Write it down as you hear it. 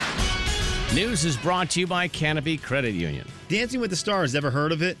News is brought to you by Canopy Credit Union. Dancing with the Stars, ever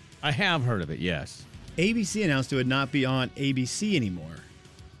heard of it? I have heard of it, yes. ABC announced it would not be on ABC anymore.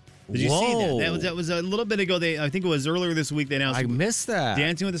 Did you see that? That was a little bit ago. I think it was earlier this week they announced I missed that.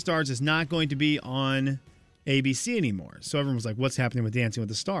 Dancing with the Stars is not going to be on ABC anymore. So everyone was like, what's happening with Dancing with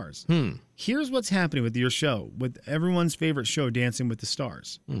the Stars? Here's what's happening with your show, with everyone's favorite show, Dancing with the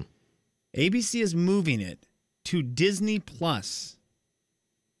Stars. ABC is moving it to Disney Plus.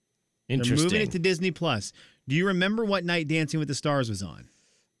 Interesting. They're moving it to Disney Plus. Do you remember what night Dancing with the Stars was on?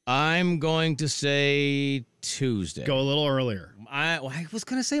 I'm going to say Tuesday. Go a little earlier. I was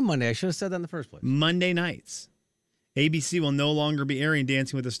going to say Monday. I should have said that in the first place. Monday nights. ABC will no longer be airing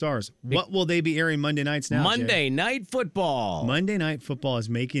Dancing with the Stars. What will they be airing Monday nights now, Monday Jay? Night Football. Monday Night Football is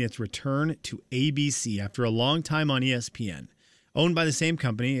making its return to ABC after a long time on ESPN. Owned by the same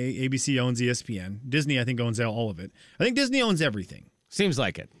company. ABC owns ESPN. Disney, I think, owns all of it. I think Disney owns everything. Seems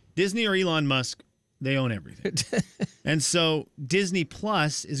like it. Disney or Elon Musk, they own everything. And so Disney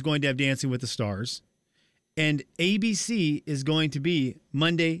Plus is going to have Dancing with the Stars. And ABC is going to be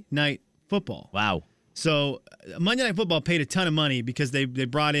Monday Night Football. Wow. So Monday Night Football paid a ton of money because they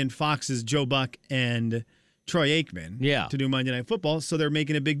brought in Fox's Joe Buck and Troy Aikman to do Monday Night Football. So they're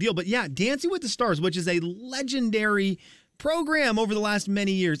making a big deal. But yeah, Dancing with the Stars, which is a legendary program over the last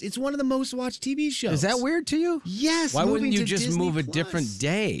many years. It's one of the most watched TV shows. Is that weird to you? Yes. Why wouldn't you just Disney move a Plus. different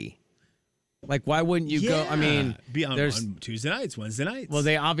day? Like, why wouldn't you go? I mean, be on there's Tuesday nights, Wednesday nights. Well,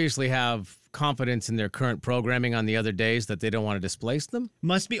 they obviously have confidence in their current programming on the other days that they don't want to displace them.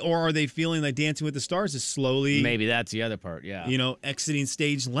 Must be, or are they feeling like Dancing with the Stars is slowly, Maybe that's the other part. Yeah, exiting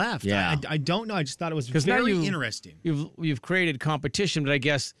stage left? Yeah. I don't know. I just thought it was now very interesting. You've created competition, but I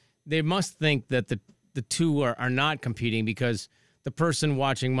guess they must think that the two are not competing because the person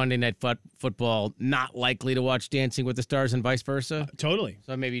watching Monday Night Football not likely to watch Dancing with the Stars and vice versa. Totally.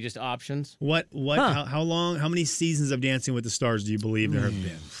 So maybe just options. What? How long? How many seasons of Dancing with the Stars do you believe there have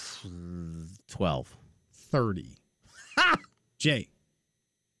been? 12. 30. Jay,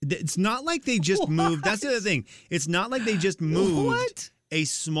 it's not like they just moved. That's the other thing. It's not like they just moved a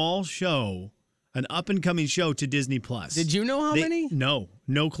small show, an up-and-coming show to Disney Plus. Did you know how many? No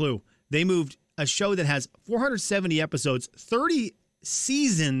clue. They moved a show that has 470 episodes, 30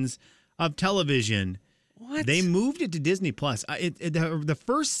 seasons of television. What? They moved it to Disney Plus. The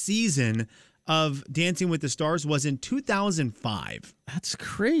first season of Dancing with the Stars was in 2005. That's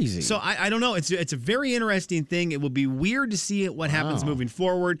crazy. So I don't know. It's a very interesting thing. It will be weird to see what happens moving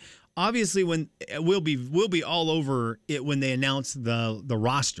forward. Obviously, when we'll be all over it when they announce the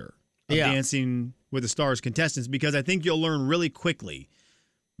roster of Dancing with the Stars contestants, because I think you'll learn really quickly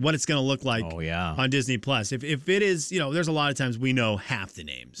what it's going to look like on Disney Plus. If it is, there's a lot of times we know half the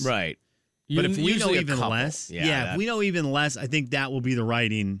names. Right. But if we know even couple. less, if we know even less, I think that will be the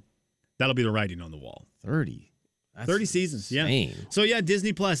writing. That'll be the writing on the wall. 30. That's 30 seasons, insane. yeah. So yeah,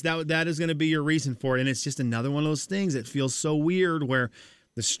 Disney Plus, that is going to be your reason for it. And it's just another one of those things that feels so weird where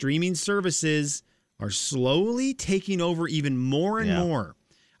the streaming services are slowly taking over even more and more.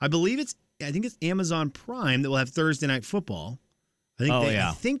 I think it's Amazon Prime that will have Thursday Night Football.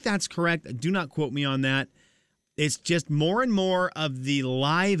 I think that's correct. Do not quote me on that. It's just more and more of the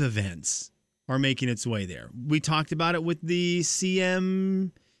live events are making its way there. We talked about it with the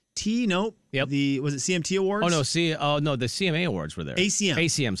CMT. Nope. Yep. Was it CMT Awards? The CMA Awards were there.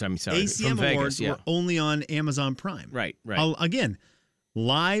 ACMs, I'm sorry. ACM from Vegas, Awards were only on Amazon Prime. Right. Again,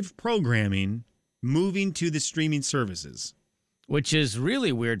 live programming moving to the streaming services. Which is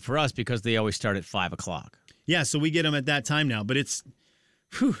really weird for us because they always start at 5 o'clock. Yeah, so we get them at that time now, but it's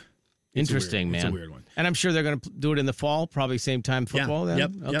interesting, man. It's a weird one. And I'm sure they're going to do it in the fall, probably same time football then?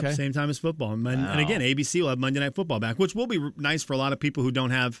 Yep, same time as football. And again, ABC will have Monday Night Football back, which will be nice for a lot of people who don't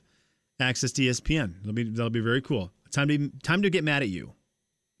have access to ESPN. That'll be very cool. Time to get mad at you.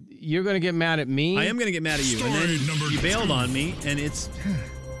 You're going to get mad at me? I am going to get mad at you. And then you bailed on me, and it's...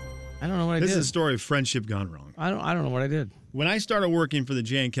 I don't know what I did. This is a story of friendship gone wrong. I don't know what I did. When I started working for the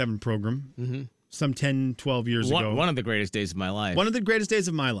Jay and Kevin program, some 10, 12 years ago. One of the greatest days of my life. One of the greatest days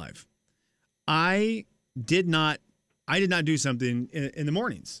of my life. I did not do something in the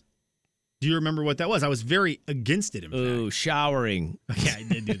mornings. Do you remember what that was? I was very against it, in fact. Showering. Okay, I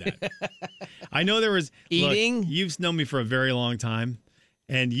did do that. I know there was... Eating? Look, you've known me for a very long time,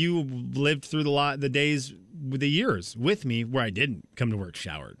 and you lived through the days, the years with me where I didn't come to work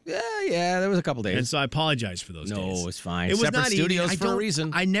showered. Yeah, there was a couple days. And so I apologize for those days. No, it's fine. It was Separate not studios eating. for a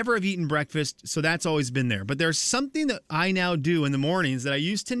reason. I never have eaten breakfast, so that's always been there. But there's something that I now do in the mornings that I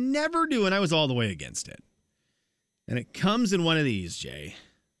used to never do, and I was all the way against it. And it comes in one of these, Jay.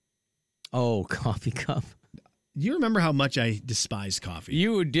 Oh, coffee cup. you remember how much I despise coffee?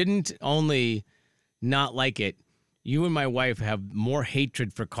 You didn't only not like it. You and my wife have more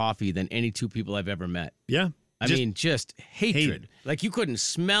hatred for coffee than any two people I've ever met. Yeah. I mean, just hatred. Like, you couldn't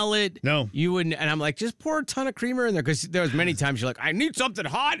smell it. No. You wouldn't. And I'm like, just pour a ton of creamer in there. Because there was many times you're like, I need something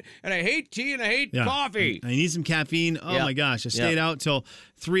hot, and I hate tea, and I hate coffee. I need some caffeine. Oh, my gosh. I stayed out till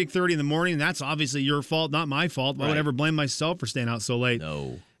 3:30 in the morning, and that's obviously your fault, not my fault. Why would I ever blame myself for staying out so late?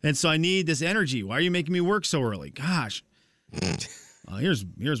 No. And so I need this energy. Why are you making me work so early? Gosh. Here's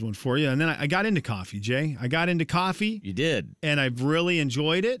one for you. And then I got into coffee, Jay. I got into coffee. You did. And I've really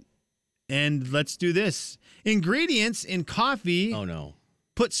enjoyed it. And let's do this. Ingredients in coffee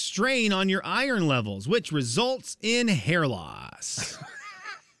put strain on your iron levels, which results in hair loss.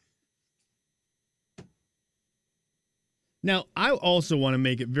 Now, I also want to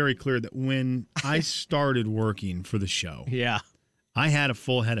make it very clear that when I started working for the show, I had a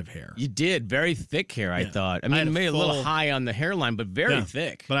full head of hair. You did. Very thick hair, I thought. I mean, it made it a little high on the hairline, but very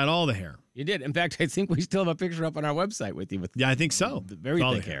thick. But I had all the hair. You did. In fact, I think we still have a picture up on our website with you. I think so. Very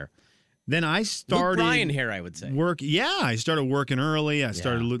thick hair. Then I started... Luke Bryan hair, I would say. I started working early. I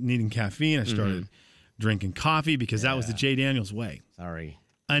started needing caffeine. I started drinking coffee because that was the Jay Daniels way. Sorry.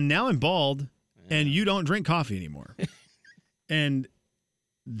 And now I'm bald, and you don't drink coffee anymore. And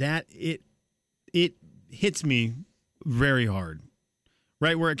that, it hits me very hard.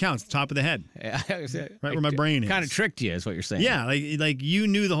 Right where it counts, top of the head. Right where my brain is. Kind of tricked you, is what you're saying. Yeah, like you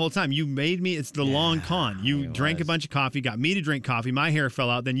knew the whole time. You made me, it's the long con. You drank a bunch of coffee, got me to drink coffee, my hair fell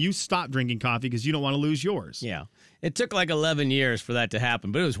out, then you stopped drinking coffee because you don't want to lose yours. Yeah. It took like 11 years for that to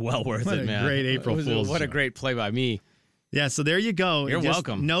happen, but it was well worth it, man. Great April Fool's. What a great play by me. Yeah, so there you go. You're Just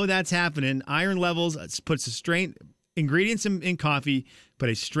welcome. Know that's happening. Iron levels puts a strain, ingredients in coffee put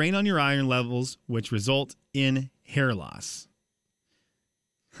a strain on your iron levels, which result in hair loss.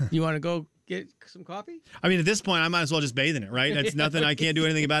 You want to go get some coffee? I mean, at this point, I might as well just bathe in it, right? That's nothing. I can't do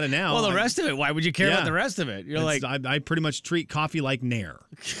anything about it now. Well, the rest of it, why would you care about the rest of it? You're like... I pretty much treat coffee like Nair.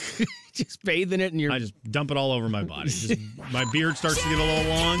 Just bathe in it and I just dump it all over my body. My beard starts to get a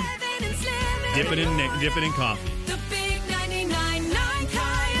little long. Dip it in coffee. The big 99.9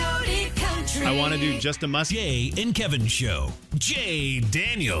 Coyote Country. I want to do just a must. Jay and Kevin Show. Jay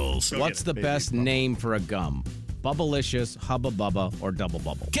Daniels. What's the best name for a gum? Bubblicious, Hubba Bubba, or Double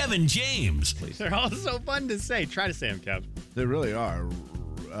Bubble? Kevin James. Please. They're all so fun to say. Try to say them, Kev. They really are.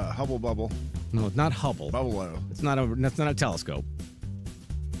 Hubble Bubble. No, it's not Hubble. Bubble-o. That's not a telescope.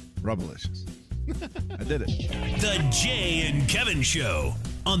 Rubblicious. I did it. The Jay and Kevin Show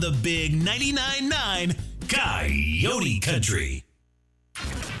on the big 99.9 Coyote Country.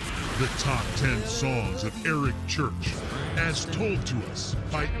 The top 10 songs of Eric Church, as told to us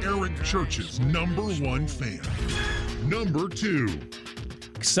by Eric Church's #1 fan. Number 2.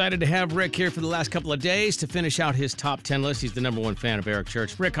 Excited to have Rick here for the last couple of days to finish out his top 10 list. He's the #1 fan of Eric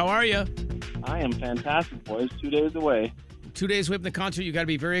Church. Rick, how are you? I am fantastic, boys. 2 days away. 2 days away from the concert. You got to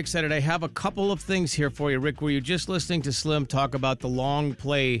be very excited. I have a couple of things here for you, Rick. Were you just listening to Slim talk about the long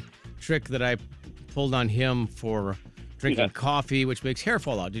play trick that I pulled on him for drinking coffee, which makes hair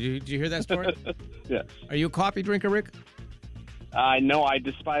fall out? Did you hear that story? Yes. Are you a coffee drinker, Rick? No, I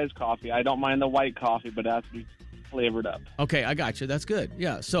despise coffee. I don't mind the white coffee, but it has to be flavored up. Okay, I got you. That's good.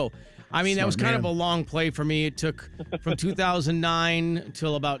 Yeah. So, I mean, that was kind of a long play for me. It took from 2009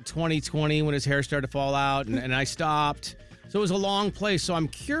 until about 2020 when his hair started to fall out, and I stopped. So it was a long play. So I'm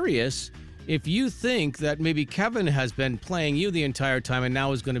curious if you think that maybe Kevin has been playing you the entire time and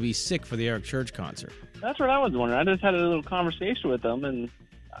now is going to be sick for the Eric Church concert. That's what I was wondering. I just had a little conversation with him, and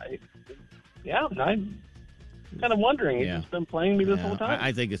I'm kind of wondering. He's just been playing me this whole time.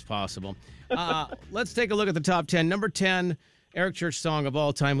 I think it's possible. Let's take a look at the top 10. Number 10, Eric Church song of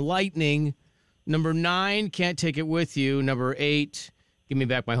all time, Lightning. Number 9, Can't Take It With You. Number 8, Give Me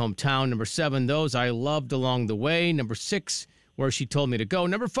Back My Hometown. Number 7, Those I Loved Along the Way. Number 6, Where She Told Me to Go.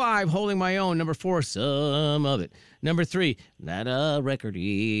 Number 5, Holding My Own. Number 4, Some of It. Number 3, Not a Record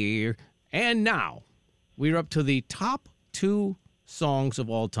Here. And now, we're up to the top 2 songs of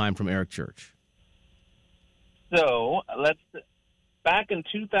all time from Eric Church. So back in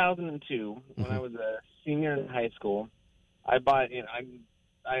 2002, when I was a senior in high school, I bought,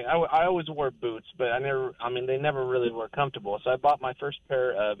 I always wore boots, but they never really were comfortable. So I bought my first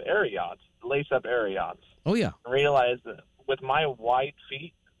pair of Ariats, lace-up Ariats. Oh, yeah. I realized that with my white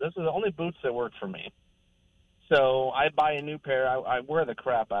feet, those are the only boots that worked for me. So I buy a new pair. I wear the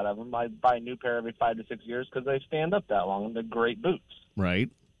crap out of them. I buy a new pair every 5 to 6 years because they stand up that long. They're great boots. Right.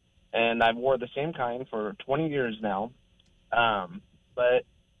 And I've wore the same kind for 20 years now. But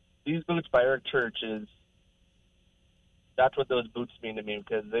these boots by Eric Church that's what those boots mean to me,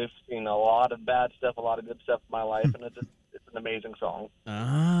 because they've seen a lot of bad stuff, a lot of good stuff in my life, and it's an amazing song. Oh,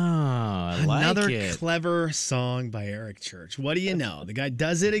 I like Another it. clever song by Eric Church. What do you know? The guy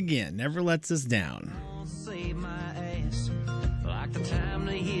does it again. Never lets us down.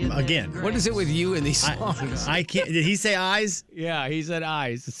 Again. What is it with you and these songs? I can't. Did he say eyes? Yeah, he said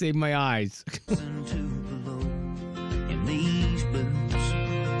eyes. Save my eyes. in these boots.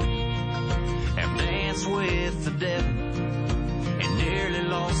 Have danced with the devil and nearly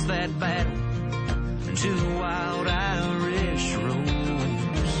lost that battle. Two wild Irish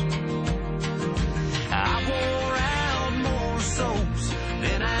roses. I wore out more soaps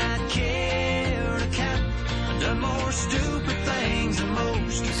than I'd care to count. I've done more stupid things than most.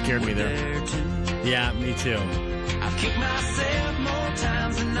 Scared me there. Yeah, me too. I've kicked myself more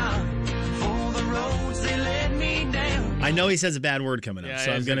times than not for the roads they led me down. I know he says a bad word coming up, Yeah,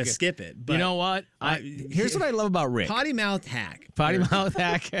 so I'm it's going to okay. skip it. But You know what? Here's what I love about Rick. Potty Mouth Hack. Potty Mouth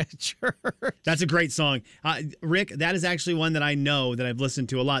Hack at church. That's a great song. Rick, that is actually one that I know that I've listened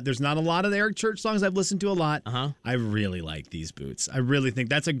to a lot. There's not a lot of the Eric Church songs I've listened to a lot. I really like These Boots. I really think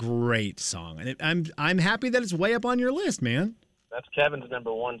that's a great song. And I'm happy that it's way up on your list, man. That's Kevin's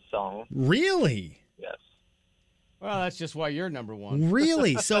number one song. Really? Yes. Well, that's just why you're number one.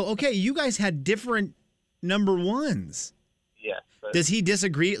 Really? So, okay, you guys had different number ones. Yes. But Does he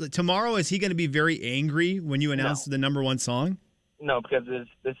disagree? Tomorrow, is he going to be very angry when you announce the number one song? no, because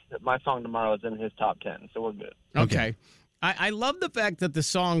my song tomorrow is in his top 10, so we're good. Okay. I love the fact that the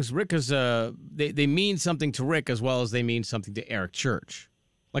songs Rick is they mean something to Rick as well as they mean something to Eric Church.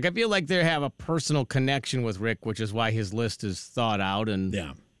 Like, I feel like they have a personal connection with Rick, which is why his list is thought out and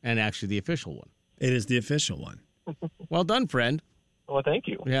actually the official one. It is the official one. Well done, friend. Well, thank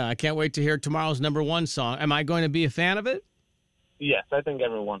you. Yeah, I can't wait to hear tomorrow's number one song. Am I going to be a fan of it? Yes, I think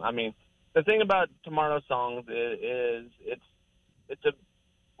everyone. I mean, the thing about tomorrow's songs is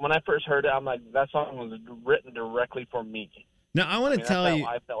when I first heard it, I'm like, that song was written directly for me. Now, I want to tell that's you.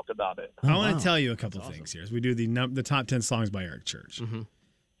 how I felt about it. I want to tell you a couple things here as we do the top 10 songs by Eric Church.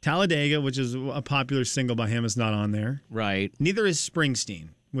 Talladega, which is a popular single by him, is not on there. Right. Neither is Springsteen,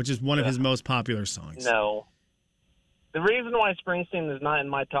 which is one of his most popular songs. No. The reason why Springsteen is not in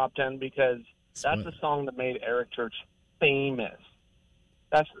my top 10 because that's the song that made Eric Church famous.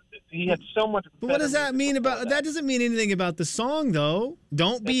 He had so much. But what does that mean about that? Doesn't mean anything about the song, though.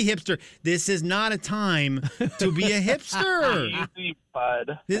 Don't be hipster. This is not a time to be a hipster. Easy,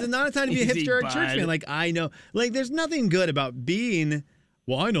 bud. This is not a time to be a Easy, hipster Eric bud. Church fan. Like, I know. Like, there's nothing good about being,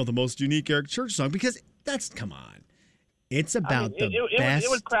 well, I know the most unique Eric Church song because come on. It's about the best it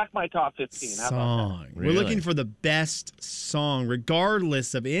would crack my top 15. How about song. that? We're looking for the best song,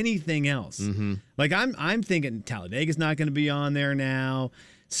 regardless of anything else. Like I'm thinking Talladega's not going to be on there now.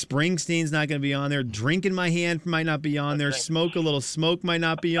 Springsteen's not going to be on there. Drink in My Hand might not be on there. Smoke a Little Smoke might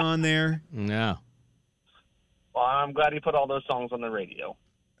not be on there. No. Well, I'm glad he put all those songs on the radio.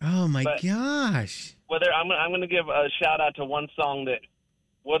 Oh my gosh! Whether I'm going to give a shout out to one song that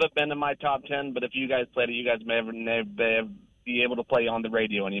would have been in my top 10, but if you guys played it, you guys may never be able to play on the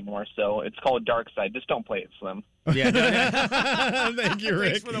radio anymore. So it's called Dark Side. Just don't play it, Slim. Yeah. Thank you,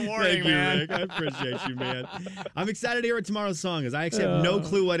 Rick. Thanks for the warning, man. Rick. I appreciate you, man. I'm excited to hear what tomorrow's song is. I actually have no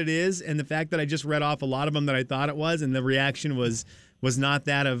clue what it is, and the fact that I just read off a lot of them that I thought it was, and the reaction was not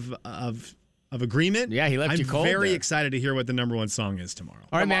that of agreement. Yeah, he left you cold I'm very there. excited to hear what the number one song is tomorrow.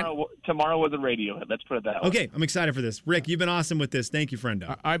 All right, man. Tomorrow was a radio hit. Let's put it that way. Okay, I'm excited for this. Rick, you've been awesome with this. Thank you, friendo.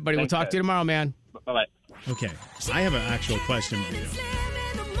 All right, buddy. We'll talk to you tomorrow, man. Bye-bye. Okay, I have an actual question for you.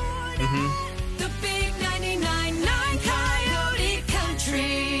 The big 99.9 Coyote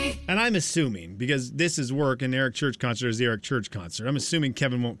Country. And I'm assuming, because this is work and Eric Church concert is the Eric Church concert, I'm assuming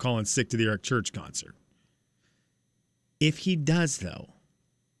Kevin won't call in sick to the Eric Church concert. If he does, though,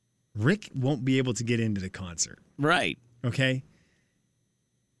 Rick won't be able to get into the concert. Right. Okay?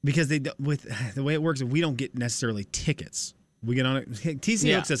 Because with the way it works, we don't get necessarily tickets. We get on it.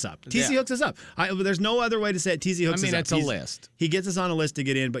 TC hooks us up. TC hooks us up. There's no other way to say it. TC hooks us up. it's a list. He gets us on a list to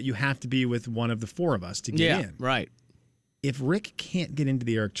get in, but you have to be with one of the four of us to get in. Right. If Rick can't get into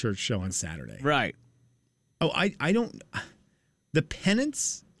the Eric Church show on Saturday. Right. Oh, I don't. The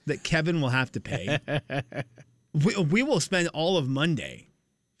penance that Kevin will have to pay, we will spend all of Monday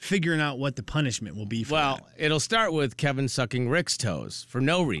figuring out what the punishment will be for that. It'll start with Kevin sucking Rick's toes for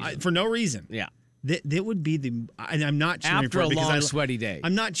no reason. For no reason. Yeah. That would be and I'm not cheering After for it a because long, sweaty day.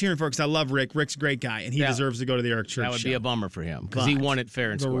 I'm not cheering for it because I love Rick. Rick's a great guy, and he deserves to go to the Eric Church That would show. be a bummer for him because he But won it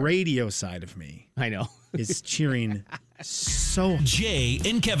fair and the square. radio side of me I know. is cheering so hard. Jay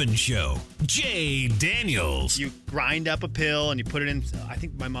and Kevin Show. Jay Daniels. You grind up a pill and you put it in. I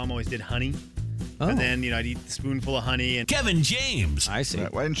think my mom always did honey. Oh. And then, I'd eat the spoonful of honey. And Kevin James. I see.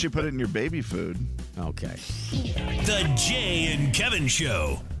 Why didn't you put it in your baby food? Okay. The Jay and Kevin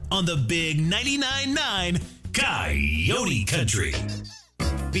Show on the Big 99.9 Coyote Country.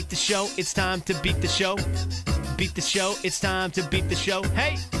 Beat the show, it's time to beat the show. Beat the show, it's time to beat the show.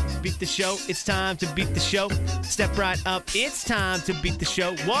 Hey! Beat the show, it's time to beat the show. Step right up, it's time to beat the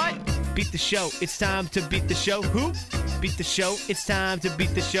show. What? Beat the show, it's time to beat the show. Who? Beat the show, it's time to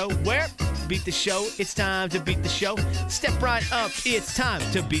beat the show. Where? Beat the show, it's time to beat the show. Step right up, it's time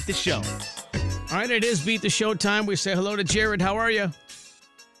to beat the show. All right, it is Beat the Show time. We say hello to Jared. How are you?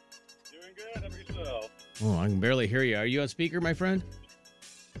 Doing good. How about yourself? Oh, I can barely hear you. Are you on speaker, my friend?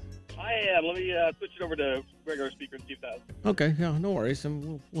 I am. Let me switch it over to regular speaker and see if that Okay, yeah, no worries.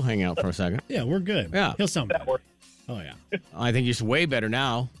 We'll hang out for a second. yeah, we're good. Yeah. He'll sound better. works. Oh, yeah. I think you're way better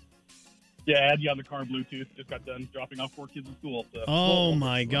now. Yeah, I had you on the car Bluetooth. Just got done dropping off 4 kids in school. So. Oh,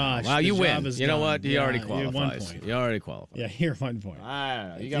 my gosh. Wow, The you job win. is You know done. what? He Yeah, already you have qualifies. 1 point. You already qualified. Yeah, you're 1 point. I don't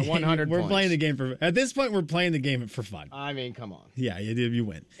know. You got 100 We're points. playing the game at this point, we're playing the game for fun. I mean, come on. Yeah, you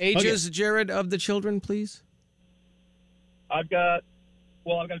win. Ages, Jared, of the children, please? I've got a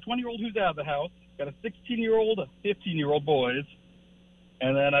 20-year-old who's out of the house. Got a 16-year-old, a 15-year-old boys,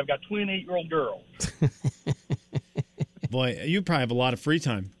 and then I've got twin 8-year-old girls. Boy, you probably have a lot of free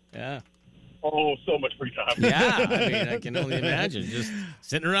time. Yeah. Oh, so much free time. Yeah, I mean, I can only imagine. Just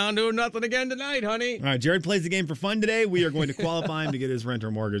sitting around doing nothing again tonight, honey. All right, Jared plays the game for fun today. We are going to qualify him to get his rent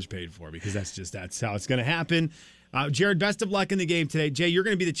or mortgage paid for because that's how it's going to happen. Jared, best of luck in the game today. Jay, you're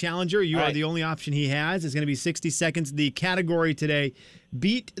going to be the challenger. You are the only option he has. It's going to be 60 seconds. The category today,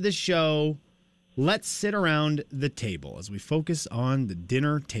 Beat the Show. Let's sit around the table as we focus on the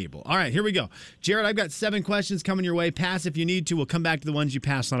dinner table. All right, here we go. Jared, I've got 7 questions coming your way. Pass if you need to. We'll come back to the ones you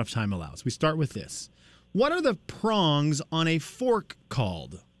pass on if time allows. We start with this. What are the prongs on a fork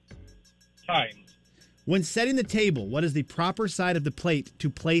called? Tines. When setting the table, what is the proper side of the plate to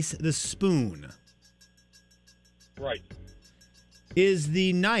place the spoon? Right. Is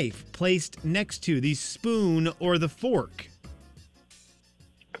the knife placed next to the spoon or the fork?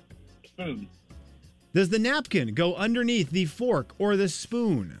 Spoon. Does the napkin go underneath the fork or the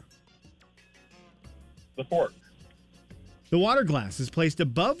spoon? The fork. The water glass is placed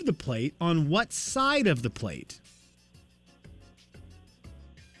above the plate on what side of the plate?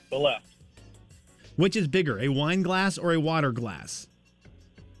 The left. Which is bigger, a wine glass or a water glass?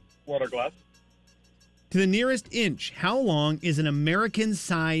 Water glass. To the nearest inch, how long is an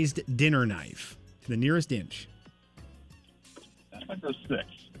American-sized dinner knife? To the nearest inch. That might go 6.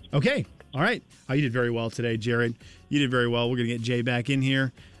 Okay. All right. You did very well today, Jared. You did very well. We're going to get Jay back in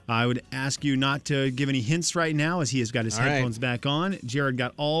here. I would ask you not to give any hints right now as he has got his headphones back on. Jared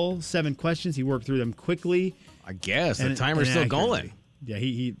got all 7 questions. He worked through them quickly. I guess. The timer's still going. Yeah,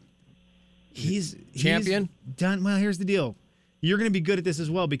 he's champion. He's done. Well, here's the deal. You're going to be good at this as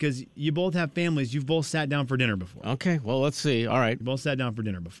well because you both have families. You've both sat down for dinner before. Okay, well, let's see. All right. You both sat down for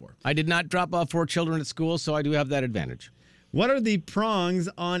dinner before. I did not drop off 4 children at school, so I do have that advantage. What are the prongs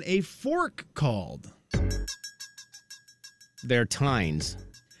on a fork called? They're tines.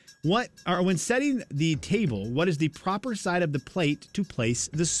 When setting the table, what is the proper side of the plate to place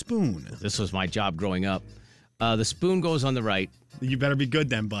the spoon? This was my job growing up. The spoon goes on the right. You better be good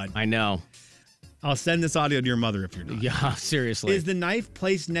then, bud. I know. I'll send this audio to your mother if you're not. Yeah, seriously. Is the knife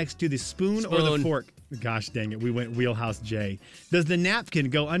placed next to the spoon or the fork? Gosh dang it, we went wheelhouse Jay. Does the napkin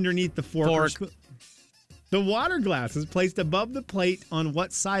go underneath the fork? Or spoon? The water glass is placed above the plate on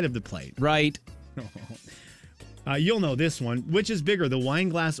what side of the plate? Right. You'll know this one. Which is bigger, the wine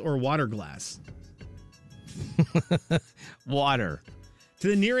glass or water glass? Water. To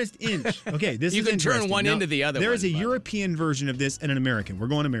the nearest inch. Okay, this you is can turn interesting. one now, into the other. There is a European version of this and an American. We're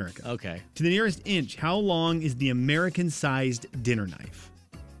going America. Okay. To the nearest inch, how long is the American-sized dinner knife?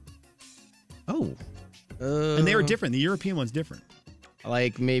 Oh. And they are different. The European one's different.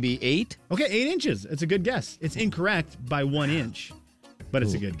 Like maybe 8? Okay, 8 inches. It's a good guess. It's incorrect by 1 inch, but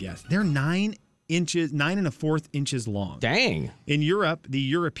it's a good guess. They're 9 1/4 inches long. Dang. In Europe, the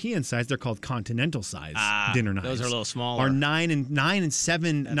European size, they're called continental size dinner knives. Those are a little smaller. Are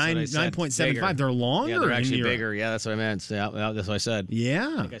 9.75. They're longer. Yeah, they're actually in Europe. bigger. Yeah, that's what I meant. Yeah, that's what I said.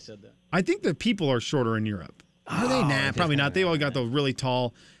 Yeah. I think I said that. I think the people are shorter in Europe. Are they? Nah, probably not. They all got those really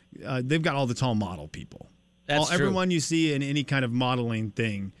tall. They've got all the tall model people. That's true. Everyone you see in any kind of modeling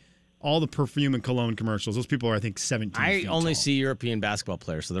thing, all the perfume and cologne commercials, those people are, I think, 17 feet tall. I only see European basketball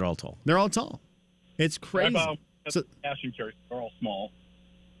players, so they're all tall. They're all tall. It's crazy. So, cashew cherries are all small.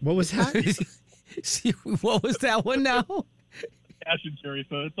 What was that? See, what was that one now? cash in Jerry,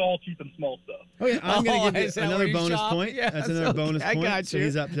 so it's all cheap and small stuff. Oh yeah, I'm Oh, going to is give that you where another you bonus shop? point. Yes, That's another okay, bonus I point. got So you.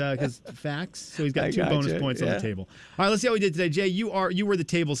 he's up because facts. So he's got I two got bonus you, points on yeah. the table. All right, let's see how we did today. Jay, you were the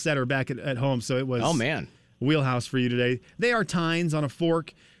table setter back at home, so it was Oh, man. wheelhouse for you today. They are tines on a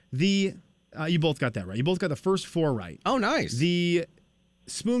fork. You both got that right. You both got the first 4 right. Oh, nice. The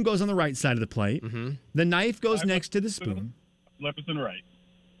spoon goes on the right side of the plate. Mm-hmm. The knife goes next to the spoon. Left is in right.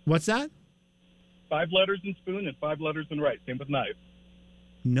 What's that? 5 letters in spoon and 5 letters in right. Same with knife.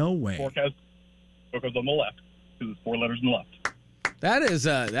 No way. Fork goes on the left because it's 4 letters in left.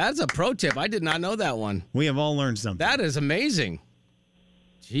 That's a pro tip. I did not know that one. We have all learned something. That is amazing.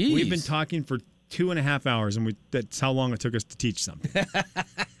 Jeez. We've been talking for 2.5 hours, and that's how long it took us to teach something.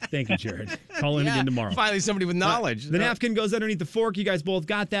 Thank you, Jared. Call in again tomorrow. Finally, somebody with knowledge. The napkin goes underneath the fork. You guys both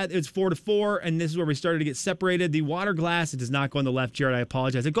got that. It's 4-4, and this is where we started to get separated. The water glass, it does not go on the left, Jared. I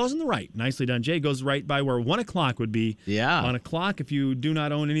apologize. It goes on the right. Nicely done, Jay. Goes right by where 1 o'clock would be. Yeah. On a clock if you do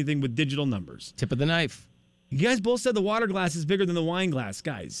not own anything with digital numbers. Tip of the knife. You guys both said the water glass is bigger than the wine glass.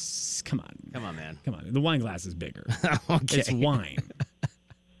 Guys, come on. Come on, man. Come on. The wine glass is bigger. Okay. It's wine.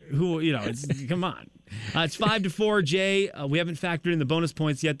 Come on. It's 5-4, Jay. We haven't factored in the bonus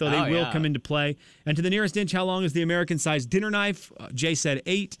points yet, though. They will come into play. And to the nearest inch, how long is the American-sized dinner knife? Jay said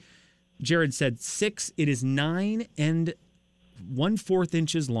 8. Jared said 6. It is 9 1/4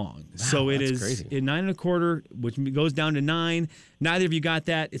 inches long. Wow, so it that's is crazy. 9 1/4, which goes down to 9. Neither of you got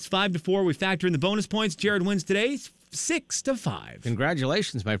that. It's 5-4. We factor in the bonus points. Jared wins today. 6-5.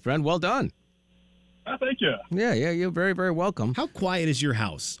 Congratulations, my friend. Well done. Oh, thank you. Yeah, you're very, very welcome. How quiet is your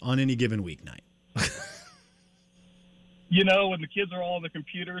house on any given weeknight? When the kids are all on the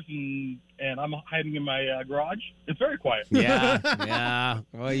computers and I'm hiding in my garage, it's very quiet. Yeah.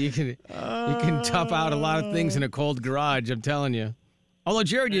 Well, you can tough out a lot of things in a cold garage, I'm telling you. Although,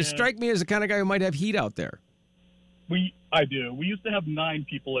 Jared, you strike me as the kind of guy who might have heat out there. I do. We used to have 9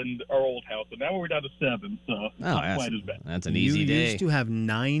 people in our old house, and now we're down to 7, so not quite as bad. That's an easy day. You used to have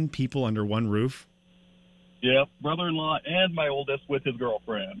 9 people under one roof? Yep, brother-in-law and my oldest with his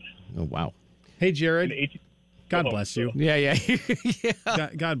girlfriend. Oh, wow. Hey, Jared. God bless you. Yeah.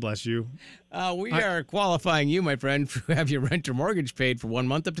 God bless you. We are qualifying you, my friend, to have your rent or mortgage paid for 1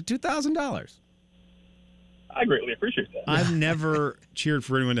 month up to $2,000. I greatly appreciate that. I've never cheered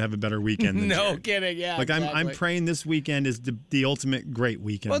for anyone to have a better weekend than No Jared. kidding, yeah. Like exactly. I'm praying this weekend is the ultimate great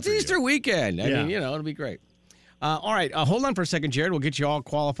weekend. Well, it's for Easter you. weekend. I mean, it'll be great. All right, hold on for a second, Jared. We'll get you all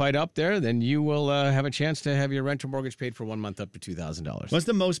qualified up there. Then you will have a chance to have your rent or mortgage paid for 1 month up to $2,000. What's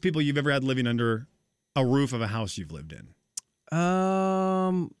the most people you've ever had living under a roof of a house you've lived in?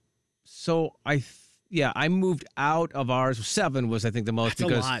 So I moved out of ours. 7 was, I think, the most. That's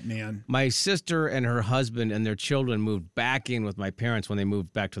because a lot, man. My sister and her husband and their children moved back in with my parents when they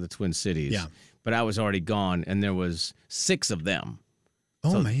moved back to the Twin Cities. Yeah. But I was already gone, and there was 6 of them.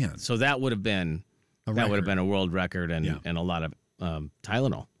 Oh, man. So that would have been a world record and a lot of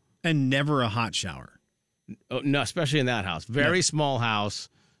Tylenol. And never a hot shower. Oh, no, especially in that house. Very small house,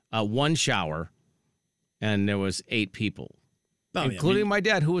 1 shower, and there was 8 people. Oh, including my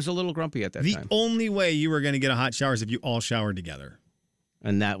dad, who was a little grumpy at that the time. only way you were going to get a hot shower is if you all showered together.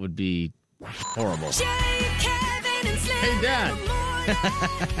 And that would be horrible. Jay, Kevin, and Slim Hey, Dad.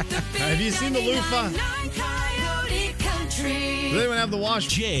 Have you seen the loofah? Coyote Country. Does anyone have the wash?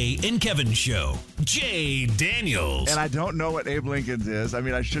 Jay and Kevin Show. Jay Daniels. And I don't know what Abe Lincoln's is. I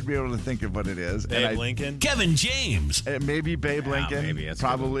mean, I should be able to think of what it is. Abe Lincoln? Kevin James. Maybe Babe Lincoln. maybe that's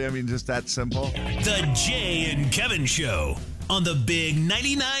Probably. I mean, just that simple. The Jay and Kevin Show on the Big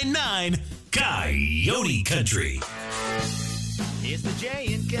 99.9 Coyote Country. It's the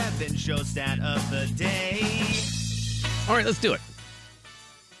Jay and Kevin show stat of the day. All right, let's do it.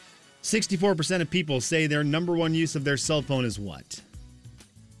 64% of people say their number one use of their cell phone is what?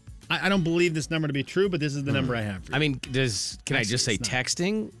 I don't believe this number to be true, but this is the number I have for you. I mean, can I just say It's not.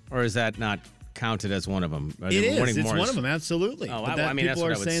 texting, or is that not counted as one of them? It is. It's one of them, absolutely. Oh, But I mean, that's people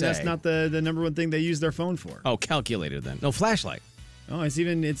what are I would saying that's say. not the number one thing they use their phone for. Oh, calculator then. No, flashlight. Oh, it's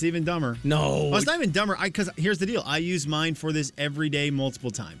even dumber. No. Well, it's not even dumber. Because here's the deal: I use mine for this every day,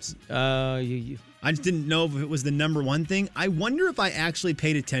 multiple times. You I just didn't know if it was the number one thing. I wonder if I actually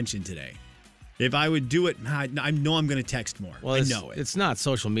paid attention today. If I would do it, I know I'm going to text more. Well, I know it. It's not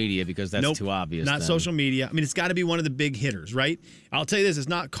social media because that's Nope, too obvious. Not then. social media. I mean, it's got to be one of the big hitters, right? I'll tell you this: it's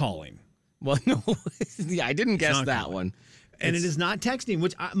not calling. Well, no, yeah, I didn't guess not that calling. one. And it is not texting,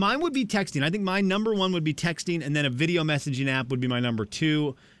 which mine would be texting. I think my number one would be texting, and then a video messaging app would be my number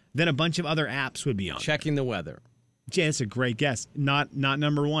 2. Then a bunch of other apps would be on. Checking the weather. Jay, that's a great guess. Not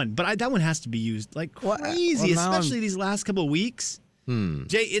number 1, but that one has to be used like Well, crazy, well, now especially these last couple of weeks.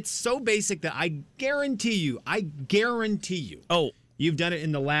 Jay, it's so basic that I guarantee you, Oh, you've done it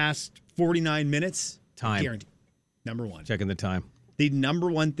in the last 49 minutes. Time. Guarantee. Number one. checking the time. The number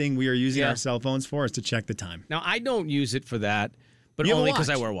one thing we are using Yeah. our cell phones for is to check the time. Now, I don't use it for that, but You have a only because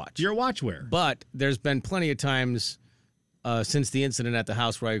I watch. wear a watch. You're a watch wearer. But there's been plenty of times since the incident at the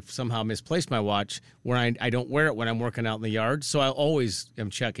house where I somehow misplaced my watch, where I don't wear it when I'm working out in the yard. So I always am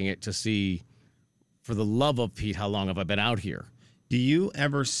checking it to see, for the love of Pete, how long have I been out here? Do you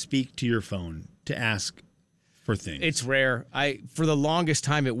ever speak to your phone to ask for things? It's rare. For the longest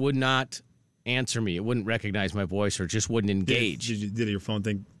time, it would not answer me. It wouldn't recognize my voice or just wouldn't engage. Did your phone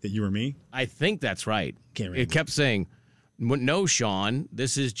think that you were me? I think that's right. Can't It remember. kept saying, "No, Sean,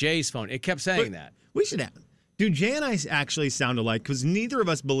 this is Jay's phone." It kept saying that. We should have. Do Jay and I actually sound alike? Because neither of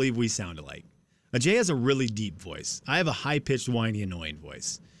us believe we sound alike. Jay has a really deep voice. I have a high-pitched, whiny, annoying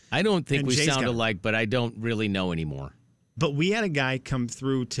voice. I don't think And we Jay's sound got- alike, but I don't really know anymore. But we had a guy come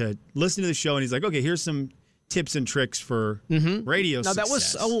through to listen to the show, and he's like, okay, here's some tips and tricks for radio Now, that was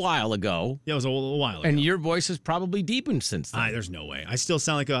success. a while ago. Yeah, it was a while ago. And your voice has probably deepened since then. There's no way. I still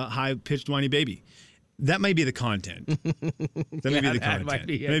sound like a high-pitched, whiny baby. That may be the content. That may be the that content. might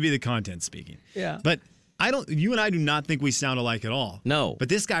be it. Maybe the content speaking. Yeah. But you and I do not think we sound alike at all. No. But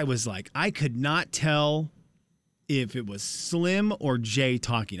this guy was like, I could not tell if it was Slim or Jay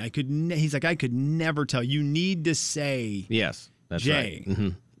talking. He's like, I could never tell. You need to say Yes, that's Jay. right. Mm-hmm.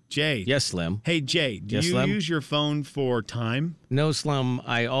 Jay. Yes, Slim. Hey, Jay, do Yes, you Slim? use your phone for time? No, Slim.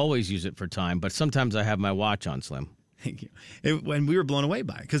 I always use it for time, but sometimes I have my watch on, Slim. Thank you. And we were blown away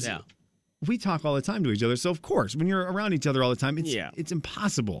by it because Yeah. we talk all the time to each other. So, of course, when you're around each other all the time, Yeah. it's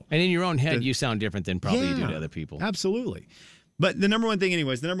impossible. And in your own head, you sound different than probably you do to Yeah, other people. Absolutely. But the number one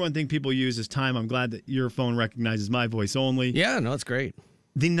thing people use is time. I'm glad that your phone recognizes my voice only. Yeah, no, it's great.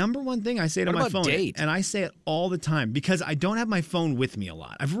 The number one thing I say to What my about phone, date? and I say it all the time because I don't have my phone with me a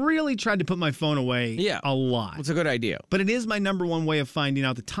lot. I've really tried to put my phone away a lot. It's a good idea. But it is my number one way of finding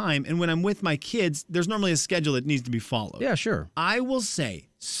out the time. And when I'm with my kids, there's normally a schedule that needs to be followed. Yeah, sure. I will say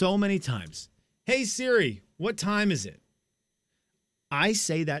so many times, hey, Siri, what time is it? I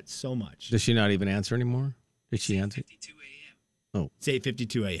say that so much. Does she not even answer anymore? Did she answer? 8:52 a.m. Oh. It's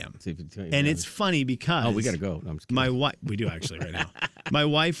 8:52 a.m. It's 8:52 a.m. And it's funny because... Oh, we got to go. No, I'm just kidding. My wife, we do actually right now. My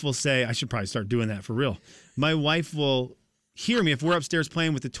wife will say, I should probably start doing that for real. My wife will hear me if we're upstairs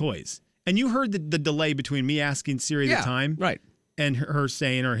playing with the toys. And you heard the delay between me asking Siri the time, right, and her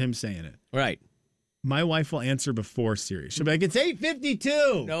saying or him saying it. Right. My wife will answer before Siri. She'll be like, it's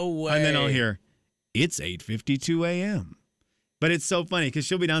 8:52. No way. And then I'll hear, it's 8:52 a.m. But it's so funny because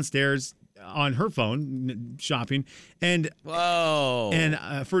she'll be downstairs on her phone shopping and for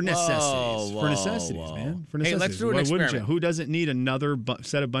necessities. For necessities, man. For necessities. Hey, let's do an Why wouldn't experiment. you? Who doesn't need another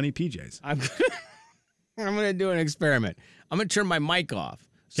set of bunny PJs? I'm going to do an experiment. I'm going to turn my mic off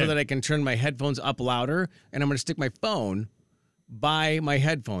so that I can turn my headphones up louder, and I'm going to stick my phone by my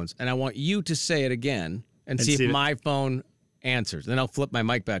headphones, and I want you to say it again and see if my phone answers. Then I'll flip my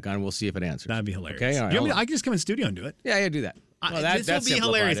mic back on, and we'll see if it answers. That'd be hilarious. Okay, all right. You want me hold to- I can just come in the studio and do it. Yeah, do that. Well, This will be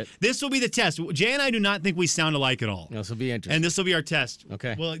hilarious. This will be the test. Jay and I do not think we sound alike at all. This will be interesting. And this will be our test.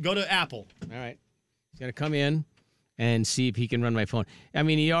 Okay. Well, go to Apple. All right. He's going to come in and see if he can run my phone. I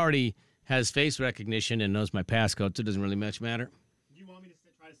mean, he already has face recognition and knows my passcode, so it doesn't really much matter. You want me to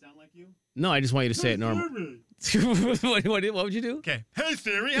try to sound like you? No, I just want you to say it normal. what would you do? Okay. Hey,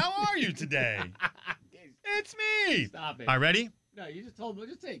 Siri, how are you today? It's me. Stop it. All right, ready? No, you just told me.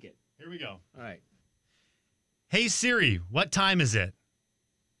 Just take it. Here we go. All right. Hey, Siri, what time is it?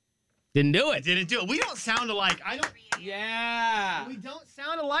 Didn't do it. Didn't do it. We don't sound alike. Yeah. We don't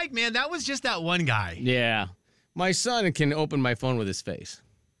sound alike, man. That was just that one guy. Yeah. My son can open my phone with his face.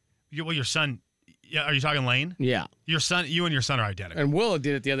 Well, your son, yeah, are you talking Lane? Yeah. Your son, you and your son are identical. And Will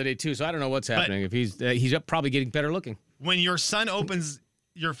did it the other day, too, so I don't know what's happening. If he's probably getting better looking. When your son opens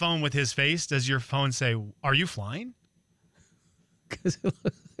your phone with his face, does your phone say, are you flying?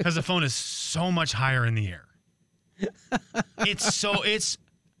 Because the phone is so much higher in the air. It's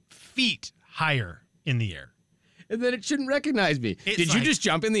feet higher in the air. And then it shouldn't recognize me. It's Did you like- just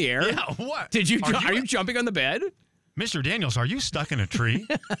jump in the air? Yeah, what? Did you? Are Are you jumping on the bed? Mr. Daniels, are you stuck in a tree?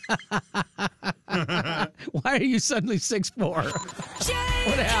 Why are you suddenly 6'4"?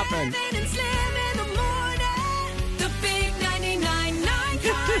 What happened? Kevin and Slim in the morning. The big 99.9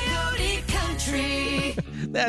 Coyote